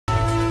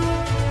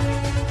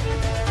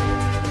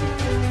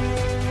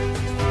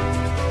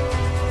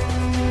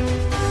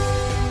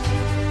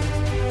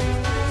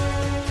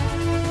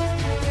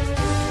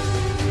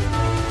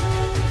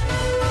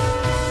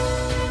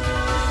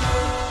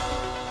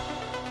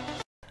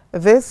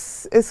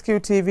This is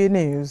QTV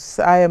News.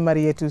 I am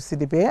Marietu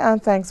Sidibe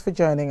and thanks for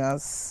joining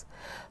us.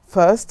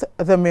 First,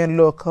 the main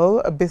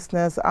local,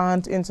 business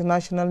and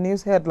international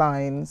news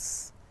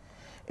headlines.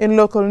 In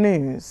local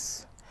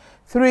news,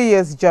 3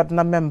 Years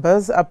Jotna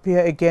members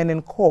appear again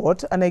in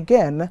court and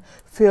again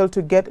fail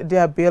to get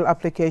their bail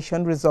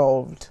application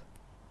resolved.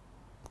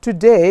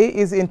 Today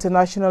is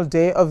International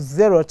Day of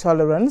Zero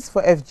Tolerance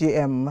for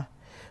FGM.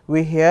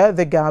 We hear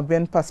the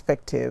Gambian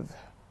perspective.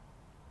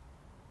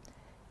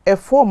 A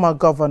former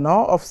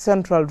governor of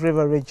Central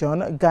River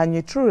Region,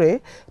 Ganyie Touray,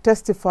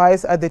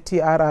 testifies at the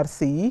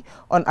TRRC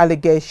on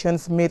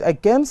allegations made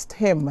against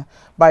him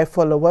by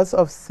followers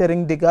of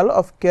Serigne Ndigal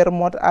of Kerr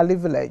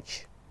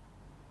village.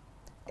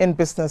 In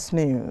business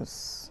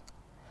news,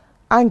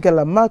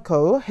 Angela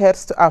Merkel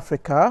heads to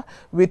Africa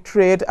with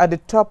trade at the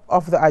top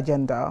of the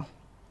agenda.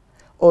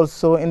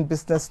 Also in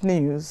business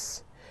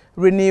news,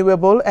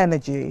 renewable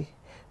energy.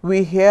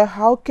 We hear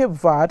how Cape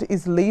Verde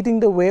is leading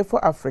the way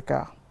for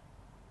Africa.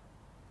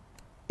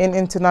 In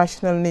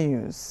international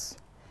news,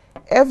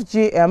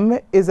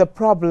 FGM is a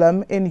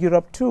problem in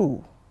Europe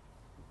too.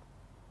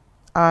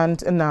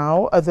 And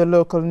now the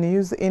local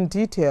news in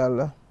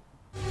detail.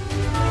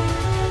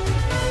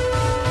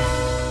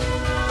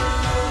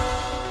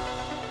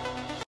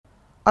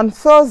 On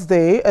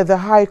Thursday, the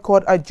High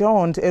Court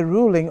adjourned a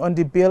ruling on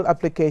the bail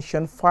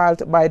application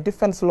filed by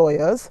defense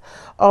lawyers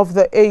of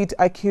the 8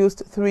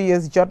 accused 3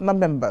 Years Jotna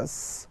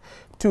members.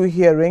 2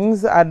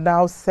 hearings are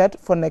now set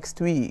for next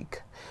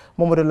week.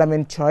 Momodu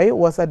Lamin Choi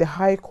was at the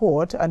High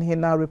Court and he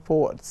now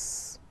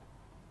reports.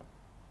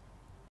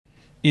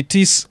 It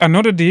is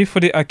another day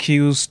for the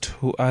accused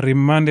who are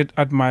remanded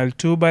at Mile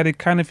 2 by the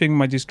Canifing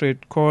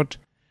Magistrate Court,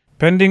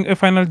 pending a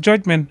final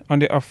judgment on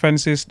the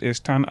offences they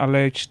stand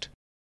alleged.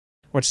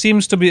 What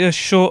seems to be a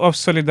show of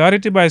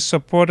solidarity by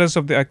supporters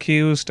of the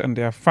accused and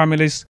their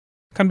families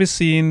can be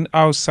seen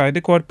outside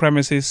the court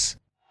premises.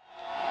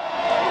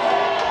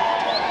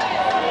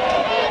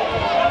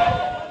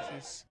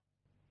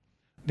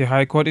 The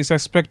High Court is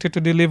expected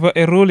to deliver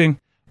a ruling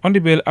on the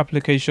bail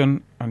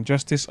application, and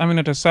Justice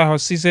Aminata Saho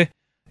Sise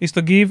is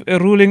to give a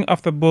ruling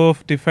after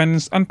both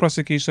defense and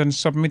prosecution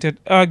submitted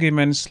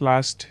arguments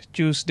last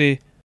Tuesday.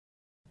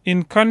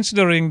 In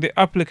considering the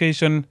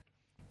application,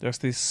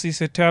 Justice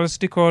Sise tells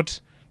the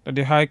court that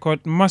the High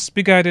Court must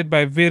be guided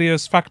by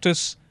various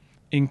factors,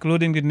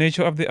 including the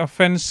nature of the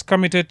offence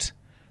committed,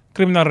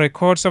 criminal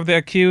records of the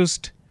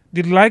accused,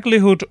 the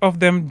likelihood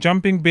of them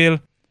jumping bail,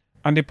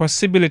 and the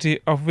possibility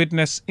of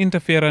witness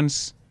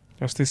interference.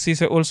 Justice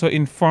Sise also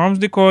informs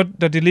the court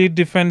that the lead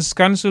defense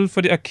counsel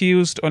for the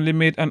accused only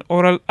made an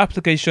oral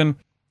application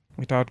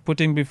without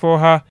putting before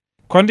her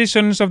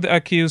conditions of the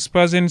accused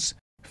persons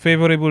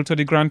favorable to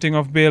the granting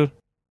of bail.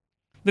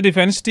 The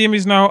defense team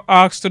is now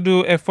asked to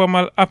do a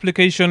formal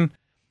application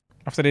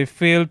after they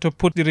failed to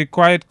put the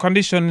required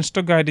conditions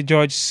to guide the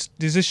judge's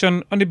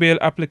decision on the bail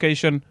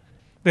application.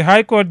 The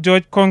High Court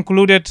judge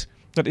concluded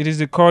that it is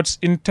the court's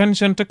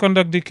intention to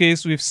conduct the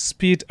case with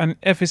speed and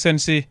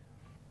efficiency.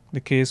 The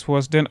case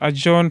was then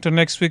adjourned to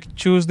next week,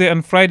 Tuesday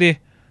and Friday,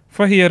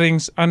 for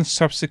hearings and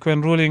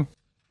subsequent ruling.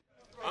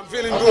 I'm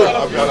feeling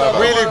good,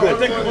 really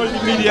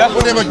good.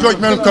 Whatever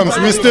judgment comes,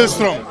 we're still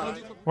strong.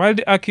 While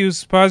the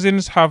accused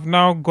persons have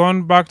now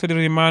gone back to the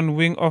remand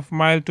wing of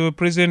Mile 2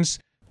 prisons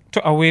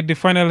to await the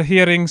final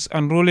hearings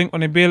and ruling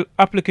on a bail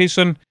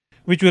application,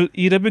 which will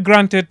either be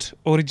granted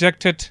or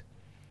rejected.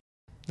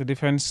 The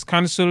defense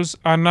counsels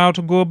are now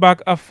to go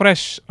back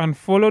afresh and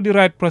follow the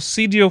right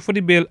procedure for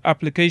the bail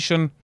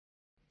application.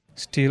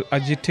 Still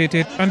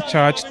agitated and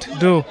charged,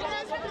 though,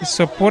 the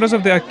supporters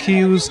of the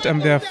accused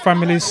and their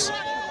families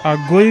are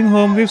going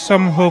home with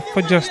some hope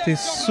for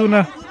justice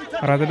sooner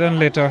rather than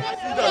later.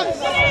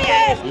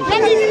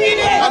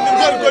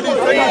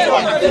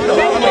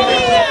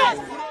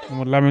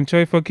 Lamin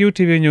Choi for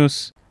QTV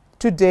News.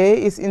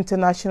 Today is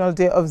International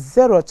Day of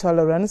Zero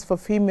Tolerance for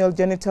Female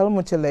Genital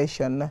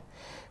Mutilation.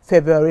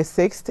 February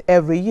 6th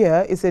every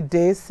year is a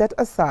day set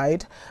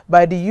aside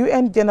by the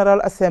UN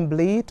General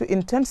Assembly to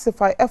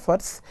intensify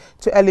efforts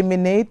to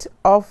eliminate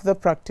of the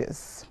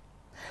practice.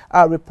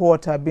 Our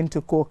reporter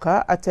Bintu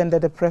Koka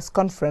attended a press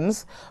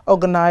conference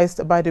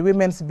organized by the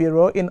Women's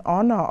Bureau in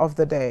honor of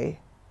the day.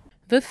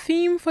 The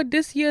theme for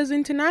this year's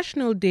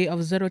International Day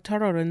of Zero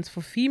Tolerance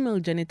for Female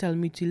Genital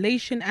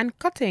Mutilation and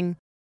Cutting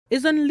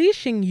is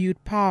Unleashing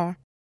Youth Power.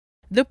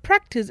 The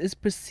practice is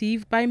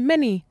perceived by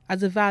many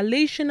as a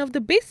violation of the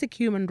basic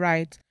human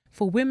rights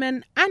for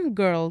women and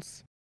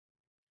girls.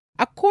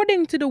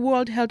 According to the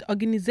World Health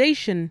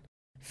Organization,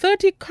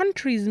 30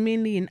 countries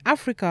mainly in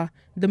Africa,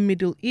 the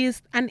Middle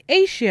East and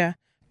Asia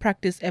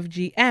practice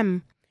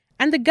FGM,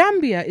 and the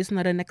Gambia is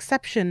not an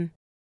exception.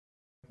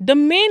 The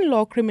main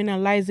law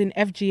criminalizing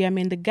FGM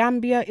in the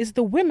Gambia is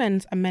the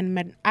Women's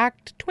Amendment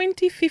Act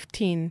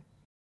 2015.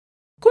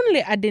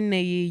 Kunle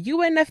Adeneyi,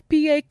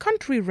 UNFPA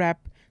country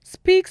rep,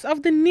 speaks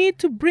of the need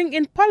to bring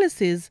in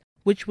policies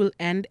which will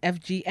end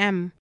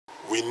FGM.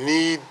 We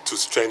need to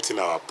strengthen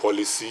our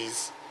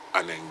policies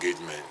and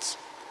engagement.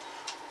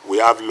 We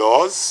have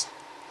laws,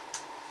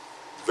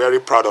 very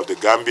proud of the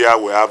Gambia.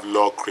 We have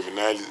law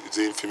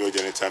criminalizing female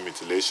genital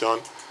mutilation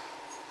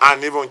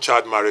and even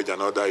child marriage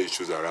and other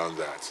issues around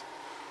that.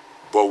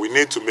 But we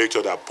need to make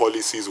sure that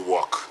policies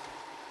work.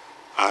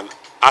 And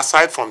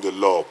aside from the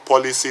law,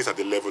 policies at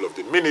the level of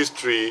the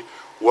ministry,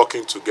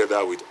 working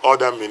together with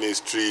other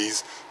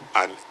ministries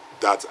and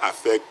that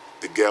affect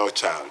the girl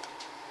child.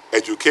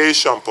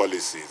 Education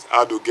policies,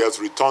 how do girls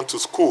return to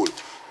school?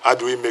 How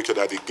do we make sure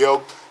that the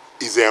girl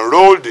is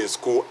enrolled in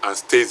school and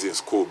stays in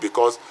school?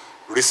 Because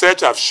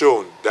research have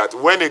shown that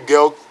when a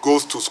girl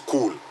goes to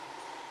school,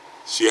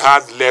 she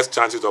has less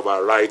chances of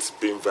her rights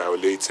being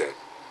violated.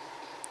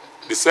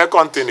 The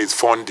second thing is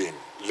funding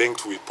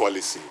linked with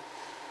policy.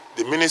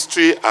 The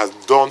ministry has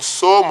done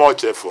so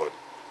much effort.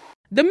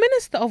 The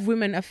Minister of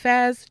Women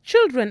Affairs,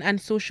 Children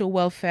and Social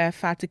Welfare,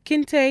 Fati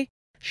Kinte,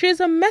 shares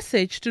a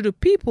message to the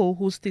people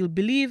who still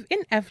believe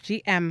in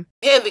FGM.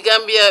 Here in the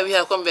Gambia, we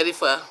have come very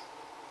far.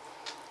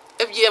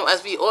 FGM,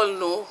 as we all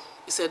know,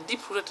 is a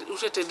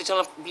deep-rooted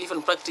traditional belief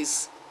and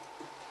practice.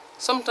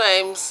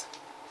 Sometimes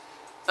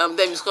there are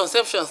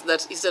misconceptions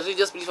that it's a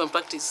religious belief and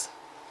practice.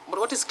 But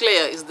what is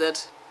clear is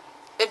that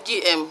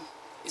FGM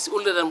is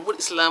older than both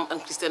Islam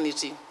and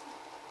Christianity.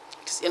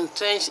 It is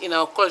entrenched in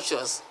our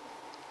cultures.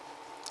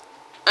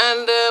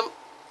 And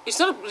it's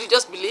not a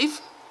religious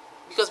belief,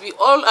 because we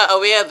all are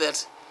aware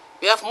that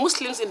we have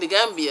Muslims in the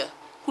Gambia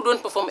who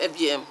don't perform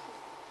FGM.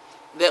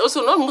 There are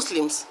also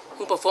non-Muslims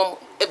who perform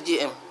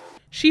FGM.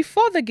 She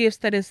further gave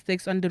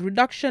statistics on the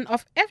reduction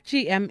of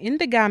FGM in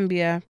the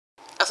Gambia.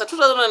 As of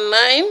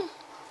 2009,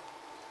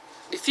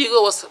 the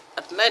figure was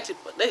at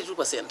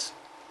 92%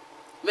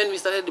 when we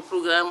started the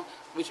program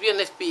between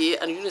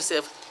NFPA and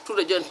UNICEF through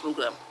the joint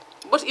program.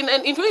 But in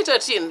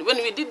 2013, when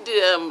we did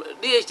the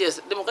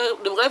DHS,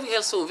 Demographic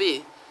Health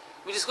Survey,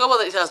 we discovered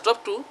that it has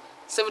dropped to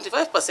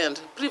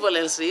 75%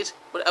 prevalence rate,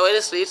 but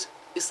awareness rate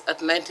is at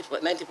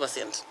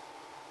 90%.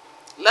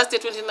 Last year,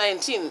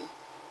 2019,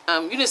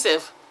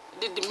 UNICEF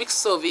did the mixed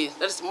survey,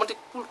 that is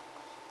multiple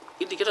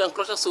indicator and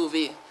cluster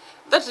survey.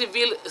 That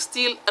revealed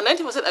still a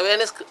 90%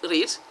 awareness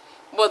rate,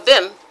 but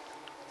then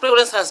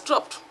prevalence has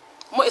dropped,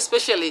 more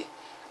especially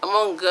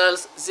among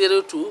girls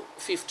 0 to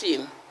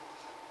 15.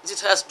 It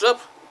has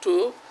dropped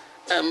to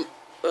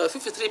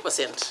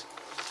 53%,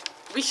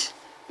 which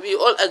we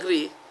all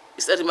agree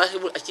is a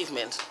remarkable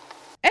achievement.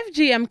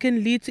 FGM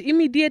can lead to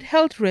immediate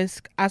health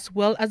risk as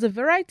well as a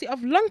variety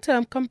of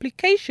long-term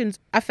complications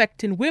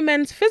affecting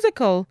women's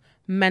physical,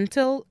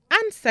 mental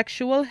and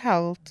sexual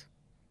health.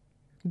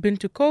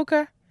 Bintu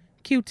Koka,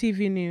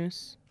 QTV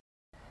News.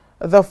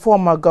 The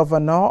former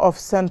governor of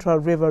Central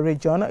River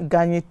Region,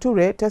 Ganyie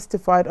Touray,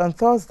 testified on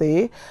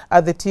Thursday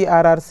at the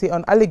TRRC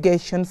on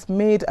allegations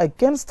made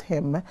against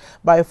him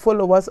by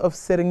followers of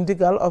Serigne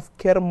Ndigal of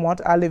Kerr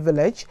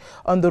village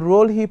on the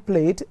role he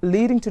played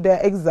leading to their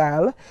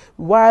exile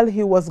while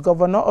he was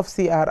governor of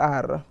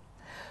CRR.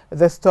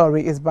 The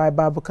story is by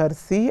Babukar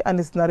C and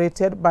is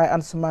narrated by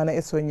Ansumane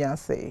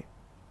Esonyase.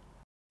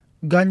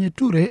 Ganyie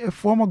Touray, a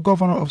former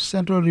governor of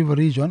Central River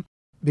Region,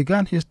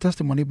 began his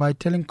testimony by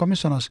telling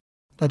commissioners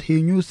that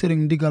he knew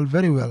Serigne Ndigal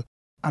very well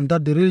and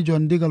that the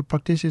religion Ndigal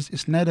practices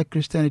is neither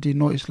Christianity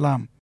nor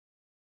Islam.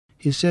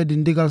 He said the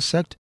Ndigal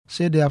sect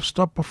said they have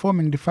stopped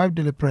performing the 5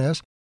 daily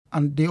prayers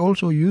and they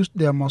also used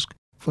their mosque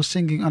for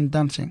singing and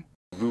dancing.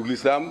 Du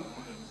Islam,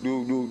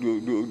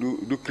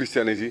 du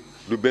Christianity,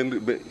 du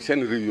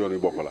sen religion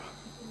bokola.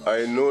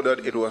 I know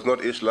that it was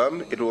not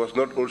Islam, it was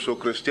not also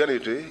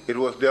Christianity, it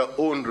was their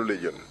own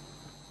religion.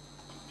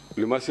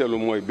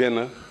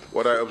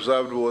 What I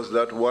observed was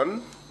that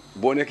one,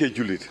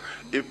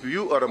 if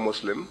you are a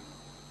Muslim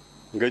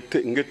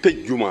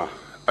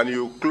and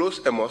you close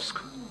a mosque,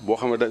 a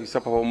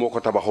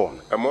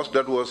mosque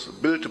that was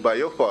built by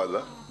your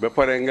father,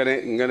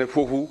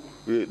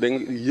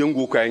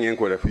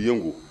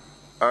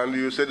 and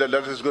you say that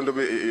that is going to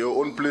be your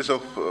own place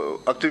of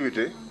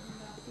activity,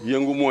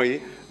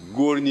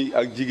 góor ñi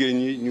ak jigéen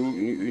ñi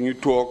ñu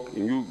toog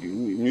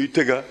ñuy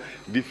tëgga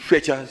di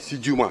fecca ci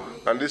juma.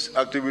 And this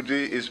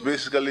activity is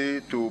basically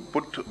to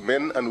put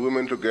men and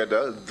women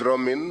together,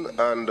 drumming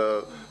and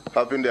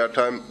having their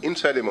time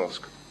inside the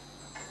mosque.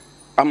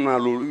 am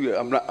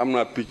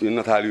naa picc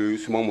nataal yooyu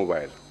suma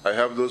mobile. I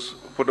have those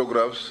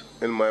photographs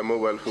in my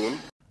mobile phone.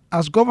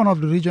 As governor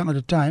of the region at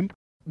the time,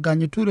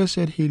 Ganyie Touray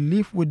said he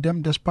lived with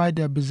them despite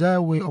their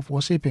bizarre way of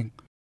worshipping.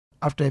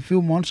 After a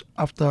few months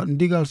after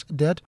Ndigal's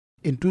death,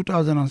 in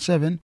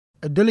 2007,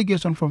 a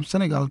delegation from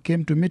Senegal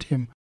came to meet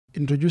him,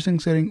 introducing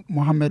Serigne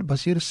Mohamed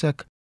Bashir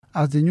Seck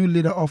as the new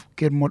leader of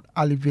Kerr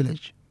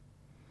village.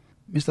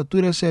 Mr.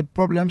 Touray said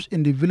problems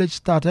in the village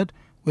started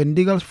when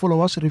Ndigal's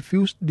followers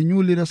refused the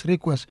new leader's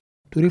request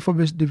to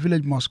refurbish the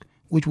village mosque,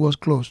 which was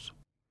closed.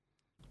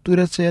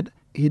 Touray said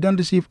he then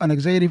received an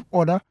executive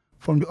order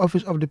from the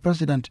office of the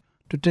president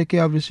to take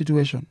care of the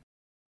situation.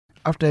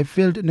 After a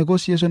failed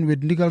negotiation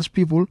with Ndigal's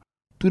people,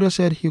 Touray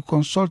said he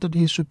consulted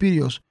his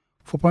superiors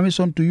for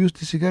permission to use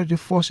the security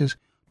forces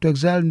to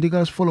exile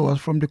Ndigal's followers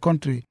from the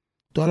country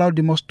to allow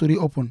the mosque to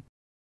reopen.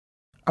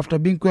 After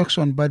being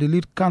questioned by the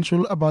lead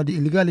counsel about the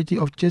illegality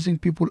of chasing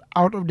people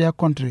out of their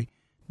country,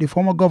 The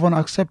former governor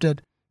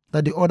accepted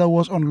that the order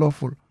was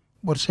unlawful,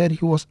 but said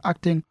he was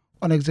acting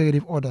on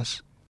executive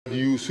orders.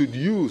 You should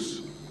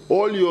use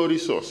all your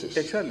resources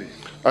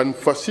and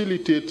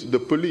facilitate the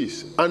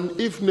police and,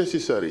 if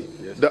necessary,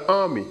 the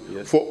army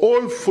for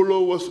all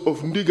followers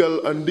of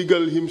Ndigal and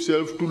Ndigal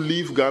himself to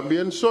leave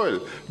Gambian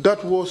soil.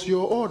 That was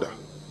your order.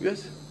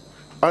 Yes.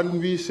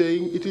 And we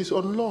saying it is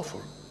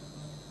unlawful.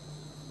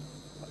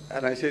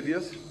 And I said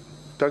yes.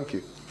 Thank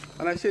you.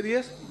 And I said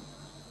yes.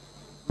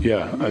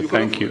 Yeah,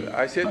 thank you.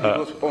 I said it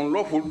was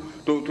unlawful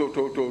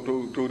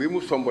to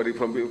remove somebody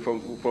from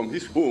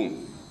his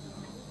home.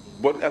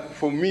 But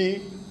for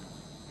me,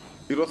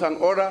 it was an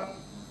order,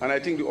 and I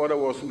think the order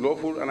was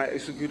lawful, and I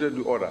executed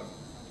the order.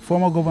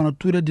 Former Governor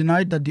Touray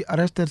denied that the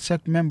arrested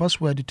sect members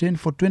were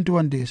detained for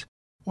 21 days,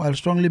 while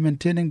strongly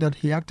maintaining that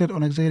he acted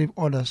on executive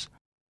orders.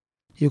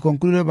 He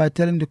concluded by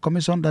telling the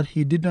commission that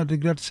he did not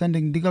regret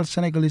sending Ndigal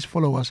Senegalese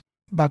followers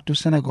back to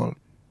Senegal.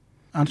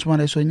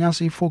 Ansumane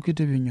Sonyasi,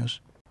 4QTV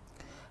News.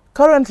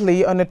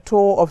 Currently on a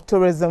tour of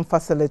tourism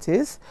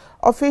facilities,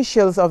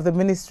 officials of the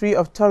Ministry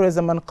of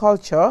Tourism and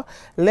Culture,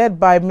 led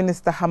by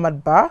Minister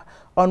Hamad Ba,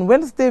 on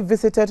Wednesday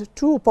visited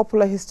two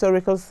popular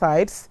historical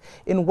sites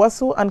in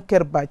Wasu and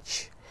Kerr.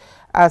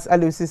 As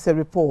Alusise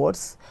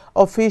reports,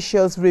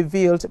 officials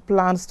revealed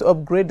plans to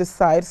upgrade the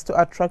sites to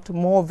attract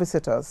more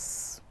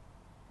visitors.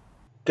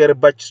 Kerr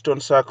Stone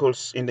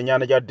Circles in the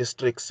Nyanaja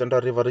District, Central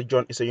River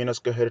Region is a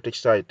UNESCO heritage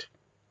site.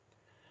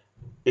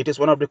 It is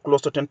one of the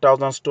close to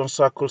 10,000 stone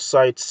circle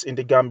sites in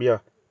the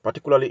Gambia,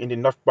 particularly in the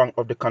north bank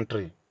of the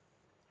country.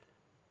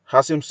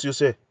 Hasim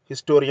Suse,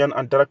 historian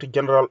and Director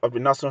General of the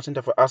National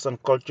Center for Arts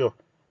and Culture,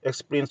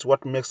 explains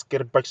what makes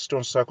Kerr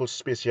Stone Circle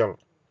special.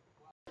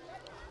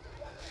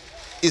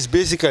 It's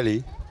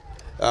basically,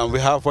 we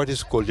have what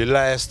is called the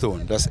lyre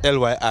stone, that's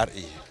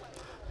L-Y-R-E.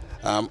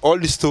 All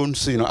the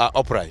stones, are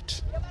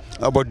upright,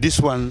 but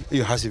this one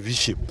has a V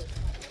shape.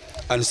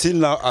 And still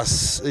now,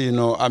 as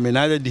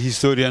neither the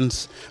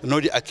historians nor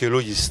the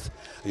archaeologists,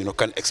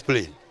 can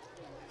explain.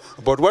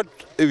 But what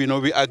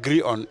we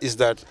agree on is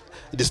that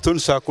the stone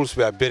circles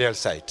were burial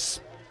sites.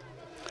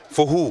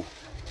 For who?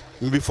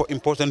 Maybe for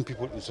important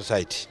people in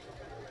society,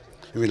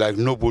 maybe like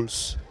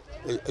nobles,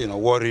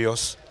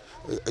 warriors,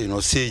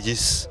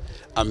 sages.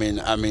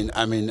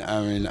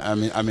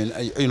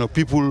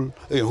 People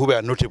who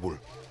were notable,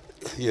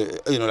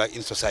 like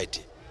in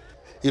society.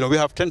 We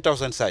have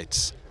 10,000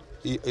 sites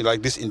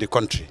like this in the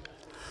country.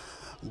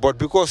 But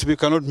because we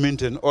cannot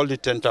maintain all the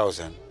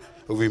 10,000,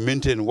 we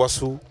maintain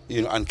Wasu,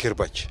 and Kerr.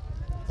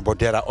 But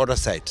there are other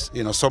sites,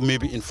 some may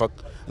be in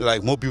fact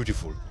like more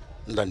beautiful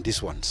than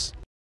these ones.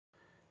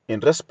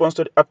 In response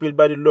to the appeal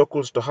by the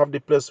locals to have the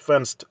place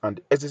fenced and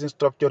the existing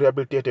structure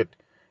rehabilitated,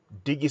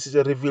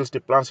 DGCC reveals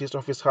the plans his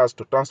office has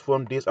to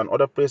transform these and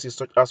other places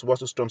such as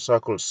Wasu Stone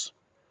Circles.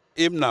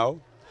 Aim now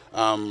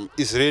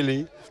is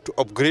really to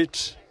upgrade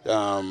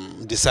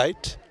the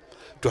site,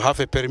 to have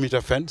a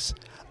perimeter fence,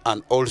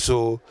 and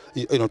also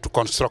to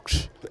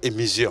construct a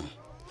museum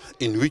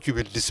in which we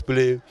will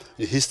display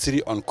the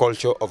history and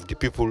culture of the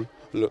people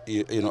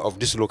of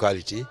this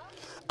locality,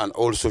 and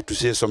also to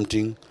say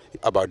something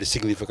about the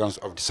significance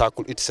of the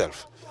circle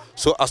itself,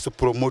 so as to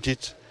promote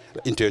it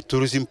into a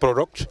tourism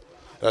product,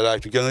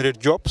 like to generate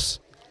jobs,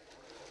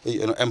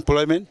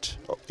 employment,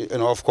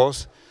 of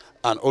course,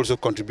 and also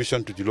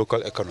contribution to the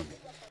local economy.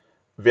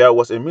 There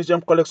was a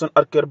museum collection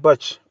at Kerr,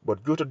 but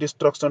due to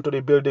destruction to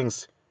the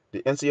buildings,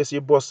 the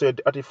NCSC boss said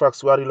the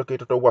artifacts were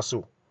relocated to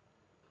Wasu.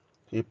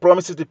 He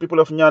promises the people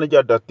of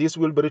Nyanija that this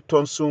will be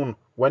returned soon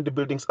when the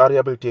buildings are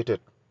rehabilitated.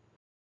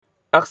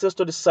 Access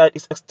to the site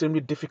is extremely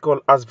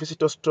difficult as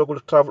visitors struggle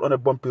to travel on a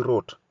bumpy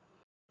road.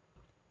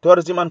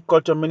 Tourism and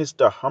Culture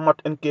Minister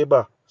Hamad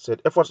Nkeba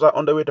said efforts are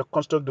underway to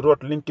construct the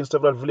road linking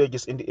several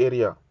villages in the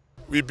area.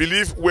 We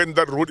believe when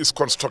that road is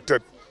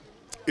constructed,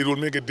 it will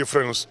make a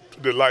difference to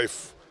the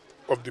life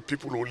of the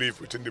people who live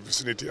within the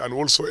vicinity and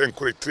also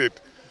encourage trade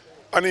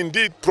and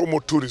indeed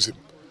promote tourism.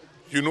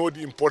 You know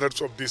the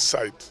importance of this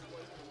site.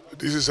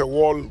 This is a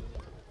World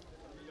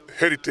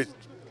Heritage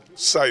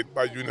Site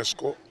by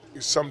UNESCO.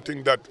 It's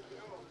something that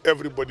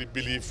everybody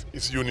believes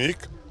is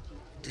unique.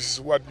 This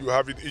is what you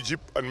have in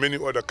Egypt and many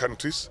other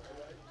countries.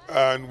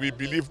 And we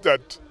believe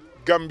that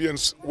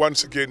Gambians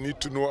once again need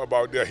to know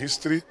about their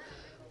history.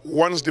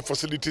 Once the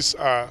facilities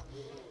are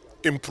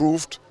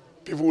improved,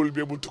 people will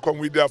be able to come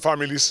with their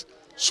families,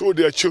 show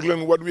their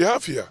children what we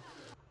have here.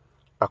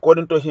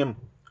 According to him,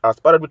 as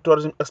part of the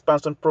tourism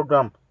expansion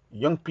program,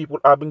 young people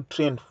are being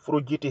trained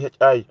through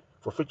GTHI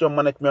for future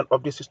management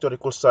of these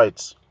historical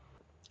sites.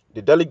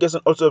 The delegation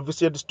also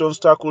visited the stone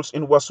circles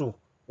in Wasu,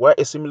 where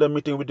a similar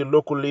meeting with the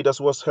local leaders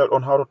was held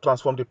on how to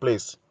transform the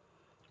place.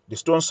 The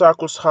stone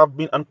circles have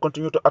been and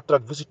continue to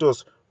attract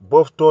visitors,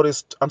 both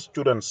tourists and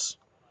students.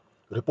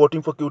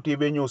 Reporting for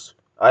QTV News,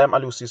 I am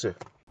Alusise.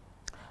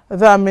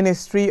 The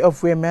Ministry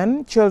of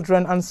Women,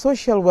 Children and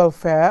Social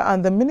Welfare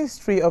and the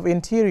Ministry of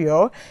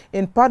Interior,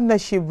 in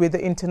partnership with the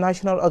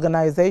International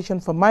Organization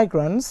for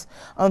Migrants,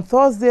 on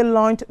Thursday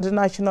launched the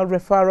National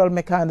Referral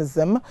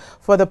Mechanism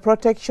for the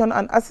protection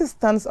and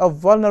assistance of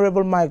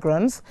vulnerable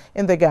migrants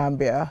in the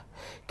Gambia.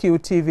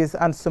 QTV's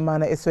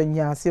Ansumana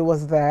Eswenyasi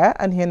was there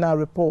and he now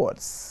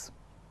reports.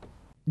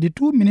 The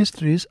two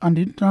ministries and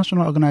the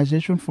International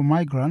Organization for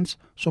Migrants,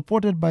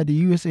 supported by the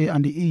USA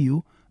and the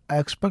EU, are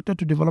expected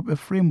to develop a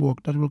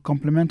framework that will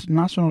complement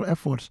national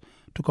efforts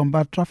to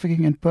combat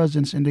trafficking in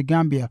persons in the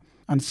Gambia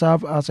and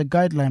serve as a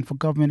guideline for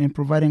government in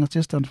providing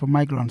assistance for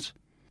migrants.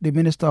 The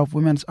Minister of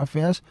Women's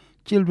Affairs,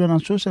 Children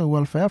and Social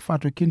Welfare,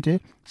 Fatou Kinte,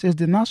 says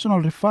the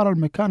National Referral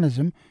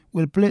Mechanism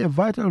will play a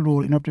vital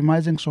role in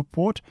optimizing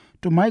support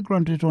to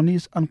migrant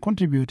returnees and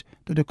contribute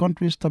to the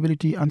country's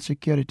stability and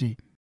security.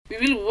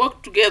 We will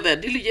work together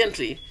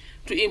diligently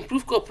to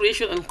improve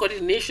cooperation and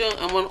coordination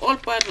among all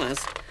partners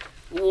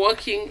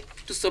working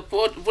to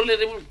support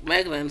vulnerable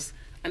migrants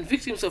and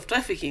victims of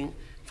trafficking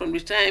from the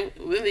time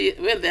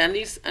when their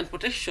needs and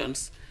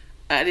protections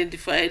are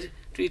identified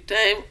to the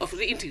time of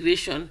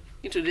reintegration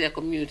into their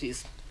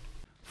communities.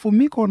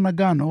 Fumiko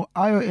Nagano,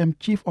 IOM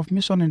Chief of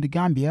Mission in the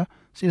Gambia,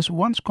 says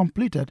once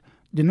completed,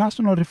 the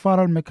National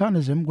Referral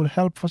Mechanism will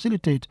help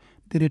facilitate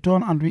the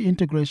return and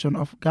reintegration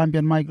of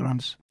Gambian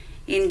migrants.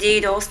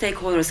 Indeed, all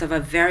stakeholders have a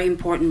very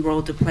important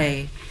role to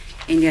play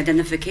in the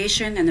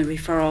identification and the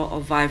referral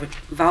of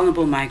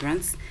vulnerable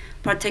migrants,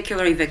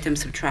 particularly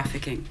victims of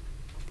trafficking.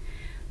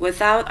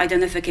 Without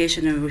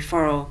identification and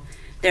referral,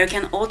 there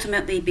can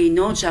ultimately be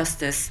no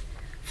justice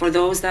for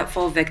those that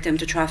fall victim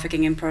to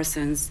trafficking in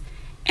persons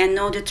and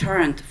no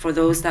deterrent for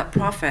those that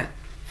profit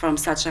from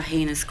such a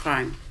heinous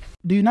crime.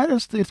 The United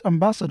States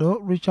Ambassador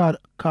Richard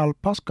Carl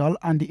Pascal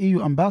and the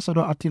EU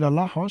Ambassador Attila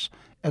Lahos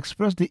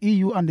expressed the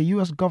EU and the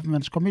US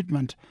government's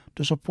commitment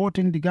to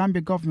supporting the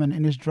Gambia government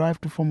in its drive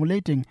to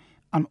formulating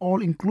an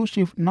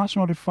all-inclusive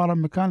national referral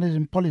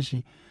mechanism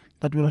policy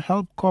that will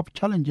help cope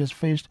challenges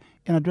faced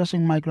in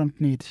addressing migrant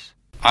needs.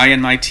 I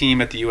and my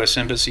team at the U.S.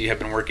 Embassy have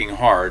been working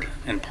hard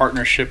in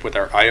partnership with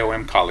our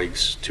IOM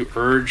colleagues to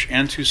urge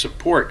and to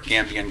support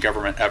Gambian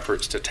government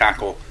efforts to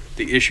tackle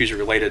the issues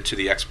related to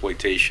the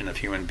exploitation of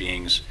human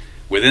beings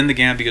within the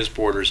Gambia's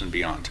borders and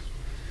beyond.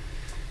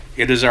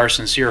 It is our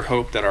sincere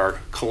hope that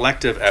our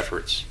collective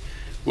efforts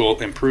will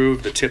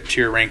improve the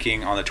tip-tier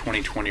ranking on the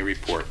 2020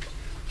 report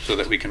so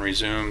that we can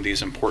resume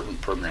these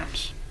important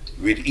programs.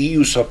 With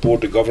EU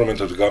support, the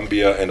government of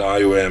Gambia and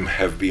IOM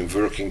have been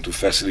working to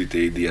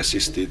facilitate the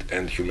assisted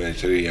and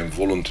humanitarian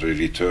voluntary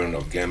return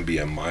of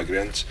Gambian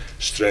migrants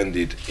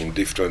stranded in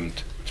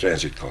different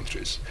transit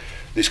countries.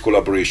 This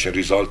collaboration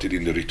resulted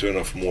in the return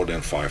of more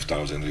than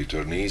 5,000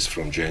 returnees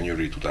from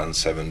January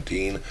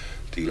 2017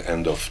 till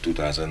end of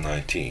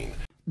 2019.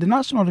 The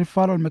National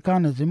Referral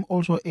Mechanism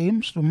also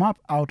aims to map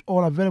out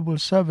all available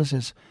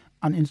services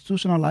and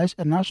institutionalize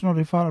a national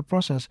referral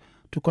process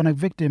to connect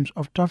victims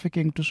of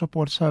trafficking to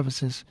support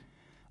services.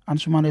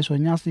 Ansumana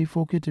Eswenyasi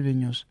for QTV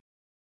News.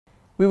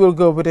 We will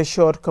go with a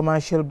short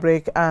commercial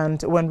break,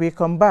 and when we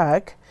come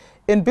back,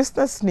 in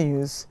business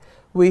news,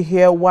 we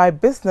hear why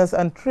business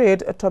and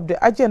trade top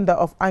the agenda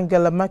of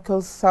Angela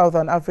Merkel's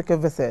Southern Africa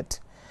visit.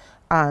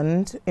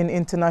 And in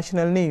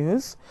international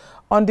news,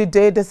 on the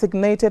day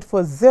designated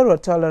for zero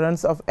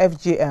tolerance of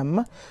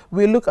FGM,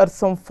 we look at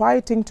some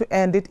fighting to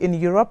end it in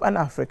Europe and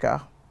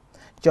Africa.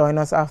 Join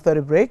us after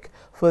the break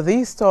for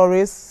these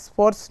stories,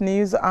 sports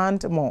news,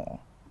 and more.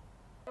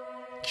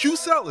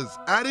 QCell is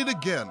at it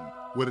again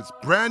with its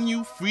brand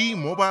new free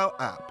mobile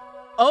app.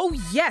 Oh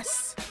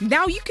yes!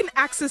 Now you can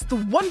access the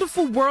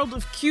wonderful world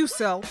of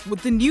QCell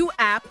with the new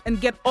app and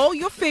get all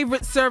your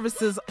favorite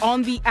services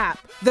on the app.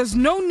 There's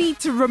no need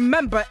to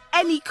remember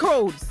any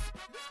codes.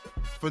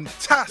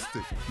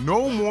 Fantastic!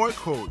 No more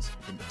codes.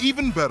 And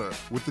even better,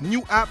 with the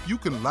new app, you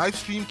can live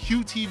stream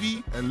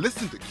QTV and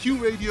listen to Q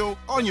Radio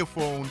on your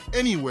phone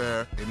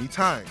anywhere,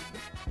 anytime.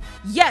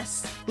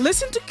 Yes!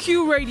 Listen to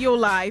Q Radio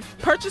Live,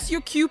 purchase your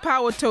Q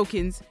Power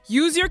tokens,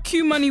 use your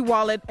Q Money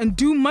wallet, and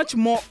do much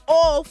more,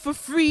 all for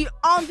free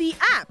on the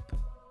app.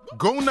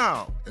 Go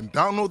now and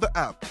download the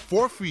app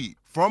for free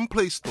from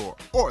Play Store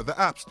or the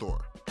App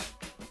Store.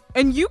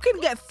 And you can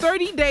get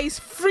 30 days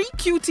free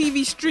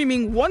QTV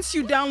streaming once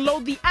you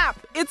download the app.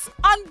 It's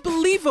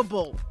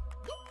unbelievable.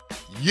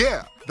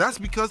 Yeah, that's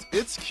because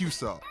it's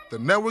QCell, the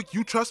network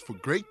you trust for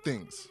great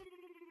things.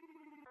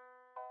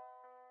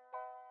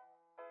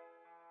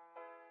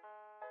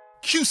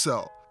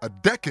 QCell, a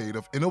decade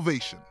of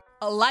innovation.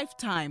 A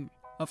lifetime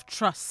of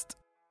trust.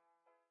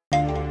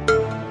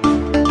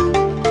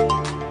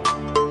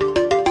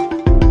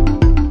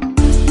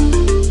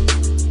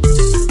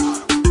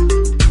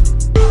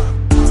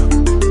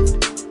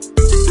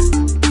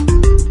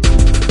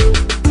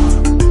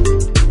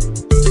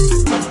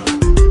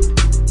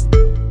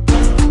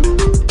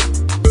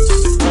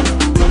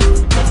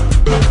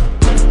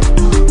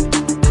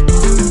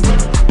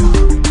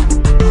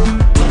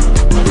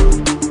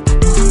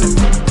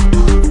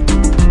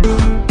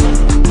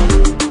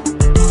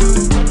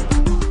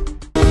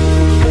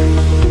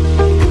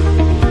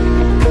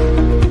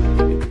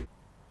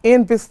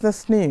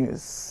 business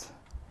news.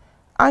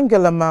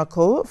 Angela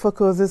Merkel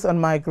focuses on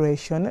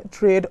migration,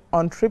 trade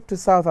on trip to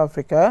South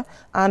Africa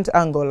and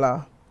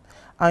Angola.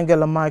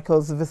 Angela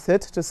Merkel's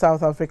visit to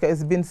South Africa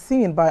is being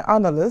seen by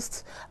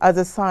analysts as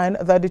a sign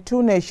that the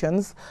two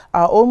nations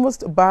are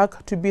almost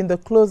back to being the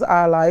close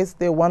allies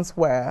they once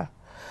were.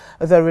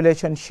 The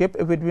relationship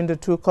between the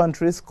two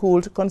countries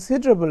cooled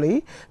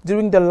considerably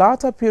during the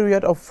latter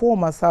period of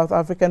former South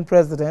African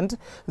President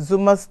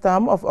Zuma's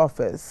term of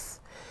office.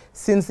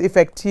 Since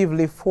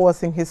effectively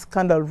forcing his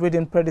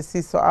scandal-ridden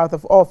predecessor out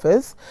of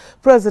office,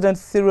 President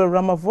Cyril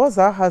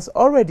Ramaphosa has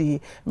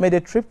already made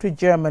a trip to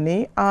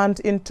Germany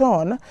and, in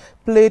turn,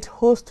 played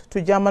host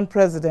to German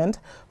President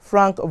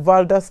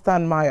Frank-Walter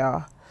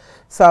Steinmeier.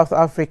 South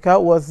Africa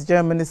was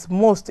Germany's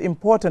most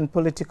important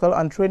political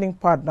and trading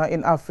partner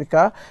in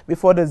Africa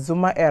before the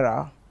Zuma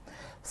era.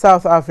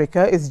 South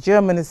Africa is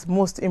Germany's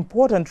most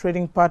important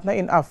trading partner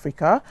in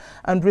Africa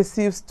and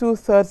receives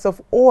 2/3 of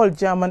all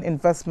German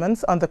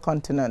investments on the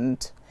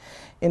continent.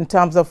 In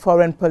terms of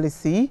foreign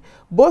policy,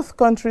 both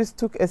countries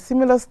took a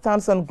similar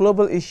stance on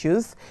global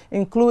issues,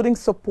 including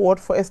support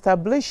for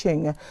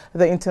establishing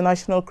the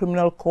International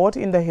Criminal Court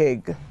in The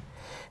Hague.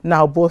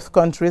 Now both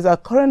countries are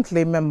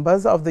currently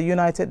members of the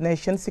United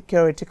Nations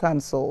Security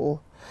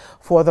Council.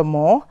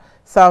 Furthermore,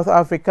 South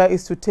Africa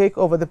is to take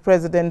over the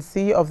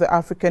presidency of the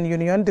African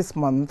Union this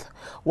month,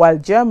 while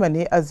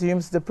Germany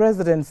assumes the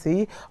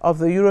presidency of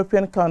the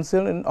European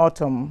Council in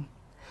autumn.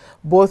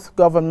 Both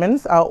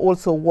governments are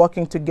also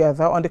working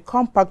together on the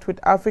Compact with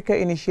Africa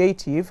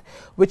initiative,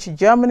 which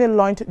Germany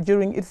launched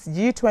during its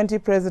G20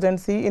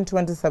 presidency in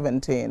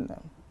 2017.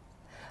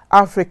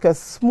 Africa's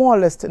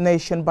smallest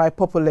nation by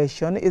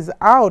population is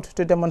out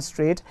to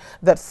demonstrate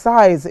that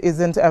size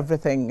isn't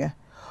everything.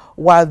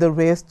 While the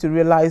race to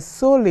rely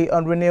solely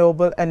on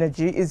renewable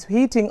energy is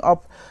heating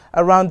up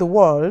around the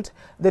world,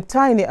 the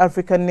tiny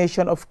African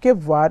nation of Cape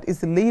Verde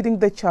is leading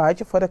the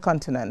charge for the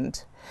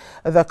continent.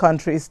 The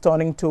country is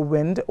turning to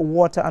wind,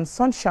 water and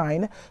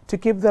sunshine to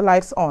keep the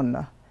lights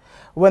on.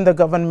 When the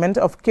government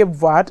of Cape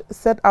Verde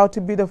set out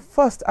to be the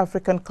first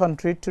African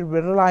country to be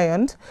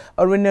reliant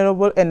on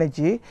renewable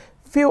energy,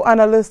 few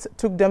analysts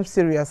took them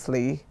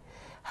seriously.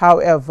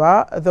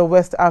 However, the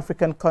West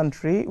African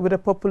country, with a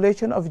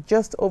population of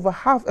just over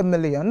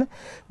 500,000,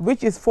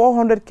 which is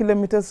 400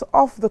 kilometers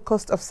off the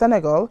coast of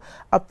Senegal,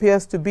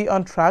 appears to be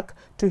on track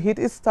to hit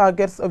its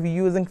targets of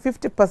using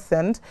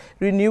 50%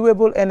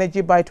 renewable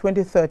energy by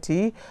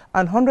 2030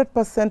 and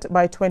 100%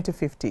 by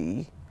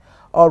 2050.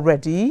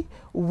 Already,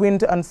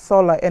 wind and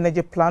solar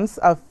energy plants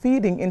are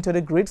feeding into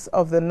the grids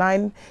of the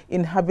 9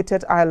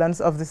 inhabited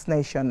islands of this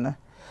nation.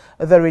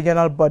 The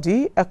regional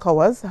body,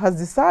 ECOWAS, has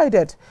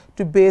decided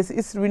to base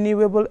its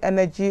renewable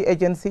energy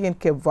agency in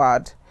Cape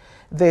Verde.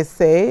 They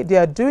say they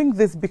are doing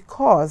this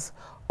because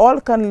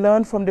all can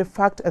learn from the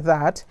fact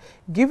that,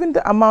 given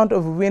the amount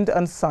of wind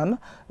and sun,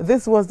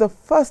 this was the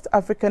first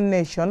African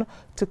nation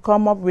to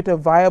come up with a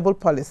viable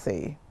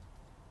policy.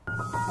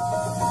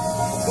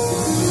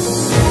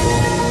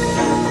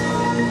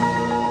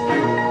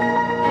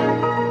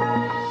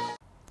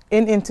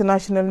 In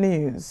international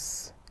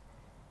news,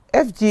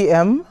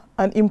 FGM,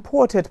 an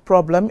imported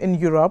problem in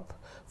Europe,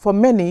 for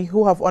many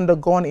who have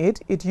undergone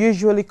it, it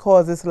usually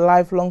causes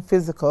lifelong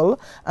physical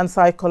and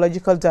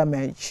psychological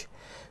damage.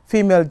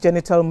 Female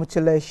genital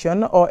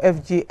mutilation, or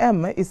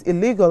FGM, is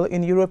illegal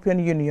in European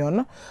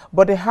Union,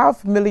 but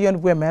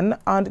 500,000 women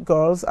and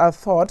girls are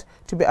thought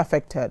to be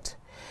affected.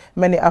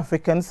 Many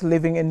Africans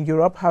living in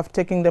Europe have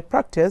taken the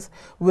practice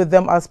with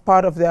them as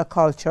part of their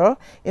culture,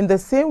 in the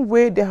same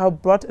way they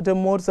have brought the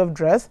modes of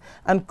dress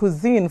and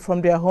cuisine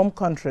from their home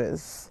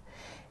countries.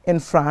 In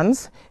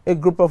France, a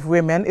group of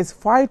women is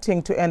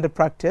fighting to end the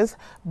practice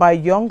by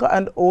young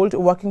and old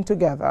working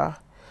together.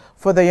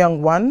 For the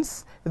young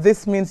ones,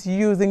 this means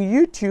using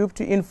YouTube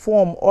to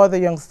inform other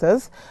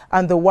youngsters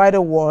and the wider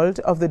world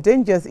of the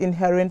dangers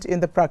inherent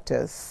in the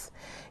practice.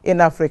 In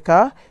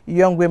Africa,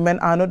 young women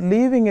are not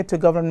leaving it to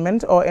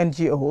government or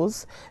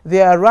NGOs.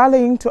 They are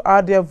rallying to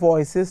add their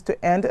voices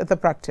to end the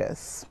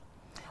practice.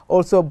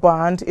 Also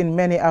banned in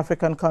many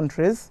African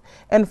countries,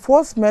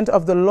 enforcement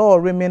of the law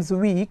remains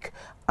weak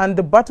and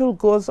the battle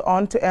goes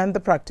on to end the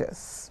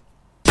practice.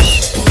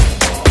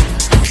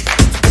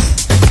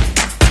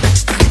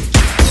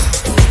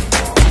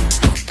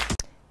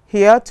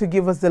 Here to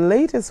give us the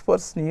latest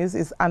sports news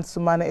is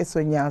Ansumana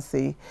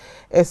Esonyasi.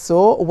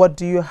 Eso, what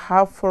do you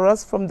have for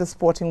us from the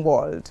sporting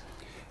world?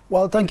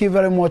 Well, thank you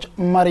very much,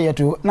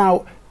 Marietu.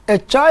 Now, a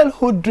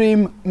childhood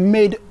dream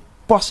made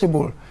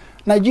possible.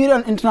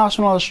 Nigerian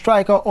international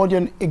striker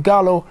Odion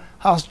Igalo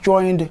has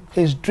joined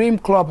his dream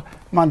club,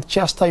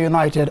 Manchester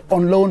United,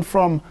 on loan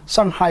from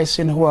Shanghai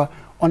Xinhua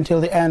until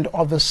the end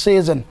of the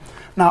season.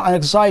 Now,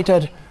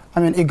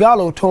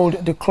 Igalo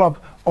told the club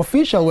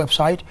official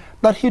website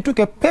that he took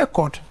a pay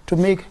cut to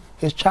make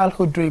his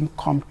childhood dream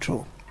come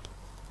true.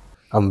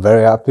 I'm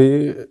very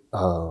happy.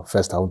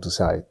 First, I want to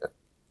say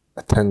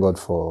I thank God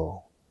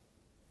for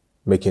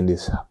making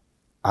this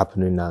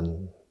happening,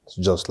 and it's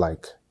just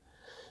like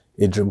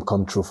a dream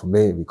come true for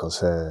me,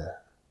 because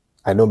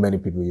I know many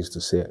people used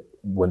to say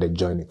when they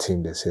join the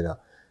team, they say that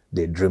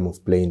they dream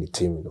of playing the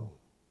team, you know.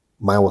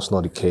 Mine was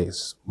not the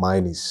case.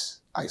 Mine is,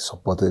 I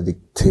supported the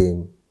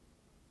team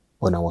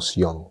when I was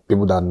young.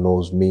 People that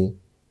knows me,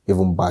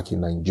 even back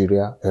in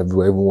Nigeria,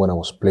 everywhere, even when I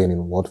was playing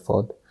in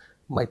Watford,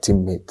 my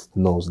teammate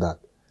knows that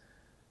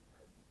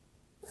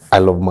I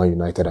love Man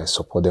United. I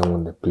support them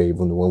when they play,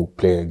 even when we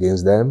play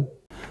against them.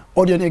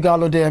 Odion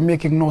Ighalo there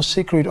making no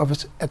secret of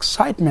his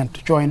excitement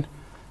to join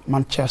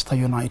Manchester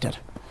United.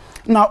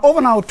 Now,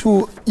 over now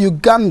to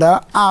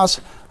Uganda, as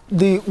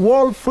the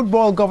World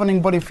Football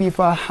Governing Body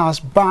FIFA has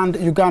banned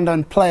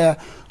Ugandan player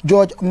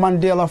George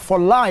Mandela for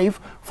life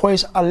for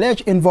his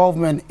alleged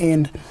involvement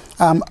in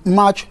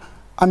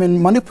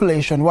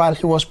manipulation while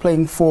he was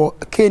playing for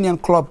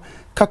Kenyan club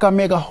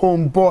Kakamega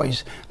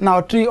Homeboys.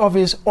 Now, 3 of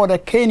his other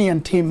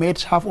Kenyan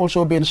teammates have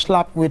also been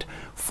slapped with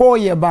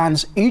 4-year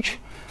bans each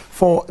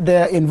for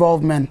their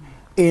involvement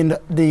in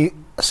the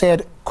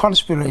said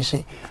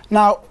conspiracy.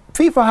 Now,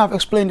 FIFA have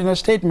explained in a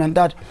statement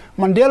that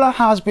Mandela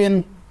has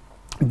been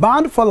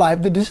banned for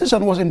life. The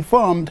decision was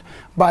informed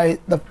by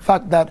the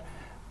fact that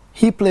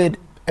he played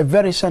a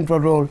very central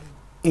role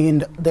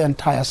in the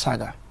entire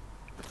saga.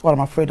 Well, I'm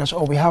afraid that's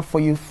all we have for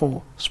you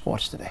for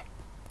sports today.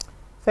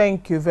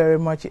 Thank you very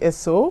much,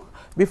 Eso.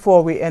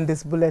 Before we end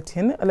this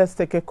bulletin, let's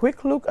take a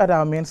quick look at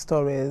our main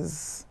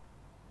stories.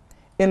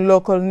 In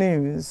local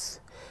news,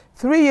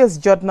 3 Years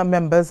Jotna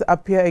members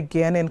appear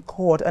again in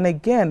court and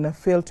again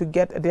fail to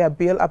get their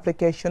bail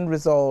application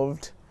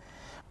resolved.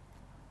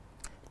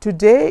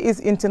 Today is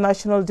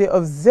International Day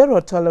of Zero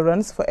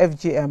Tolerance for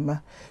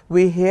FGM.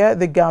 We hear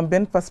the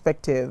Gambian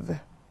perspective.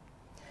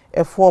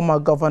 A former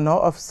governor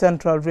of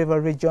Central River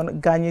Region,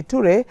 Ganyie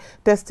Touray,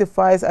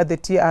 testifies at the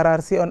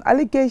TRRC on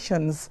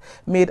allegations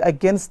made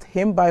against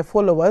him by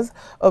followers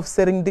of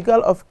Serigne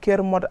Ndigal of Kerr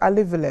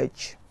Ali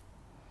village.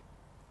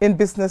 In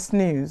business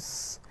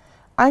news,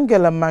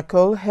 Angela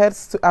Merkel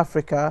heads to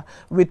Africa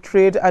with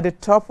trade at the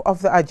top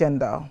of the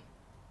agenda.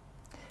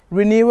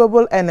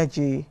 Renewable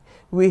energy.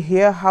 We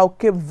hear how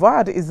Cape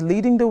Verde is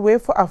leading the way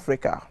for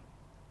Africa.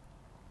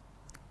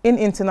 In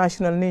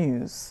international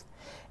news,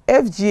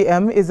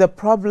 FGM is a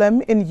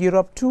problem in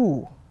Europe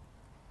too.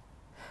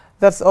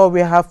 That's all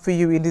we have for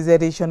you in this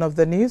edition of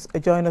the news.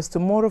 Join us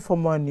tomorrow for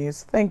more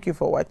news. Thank you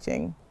for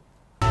watching.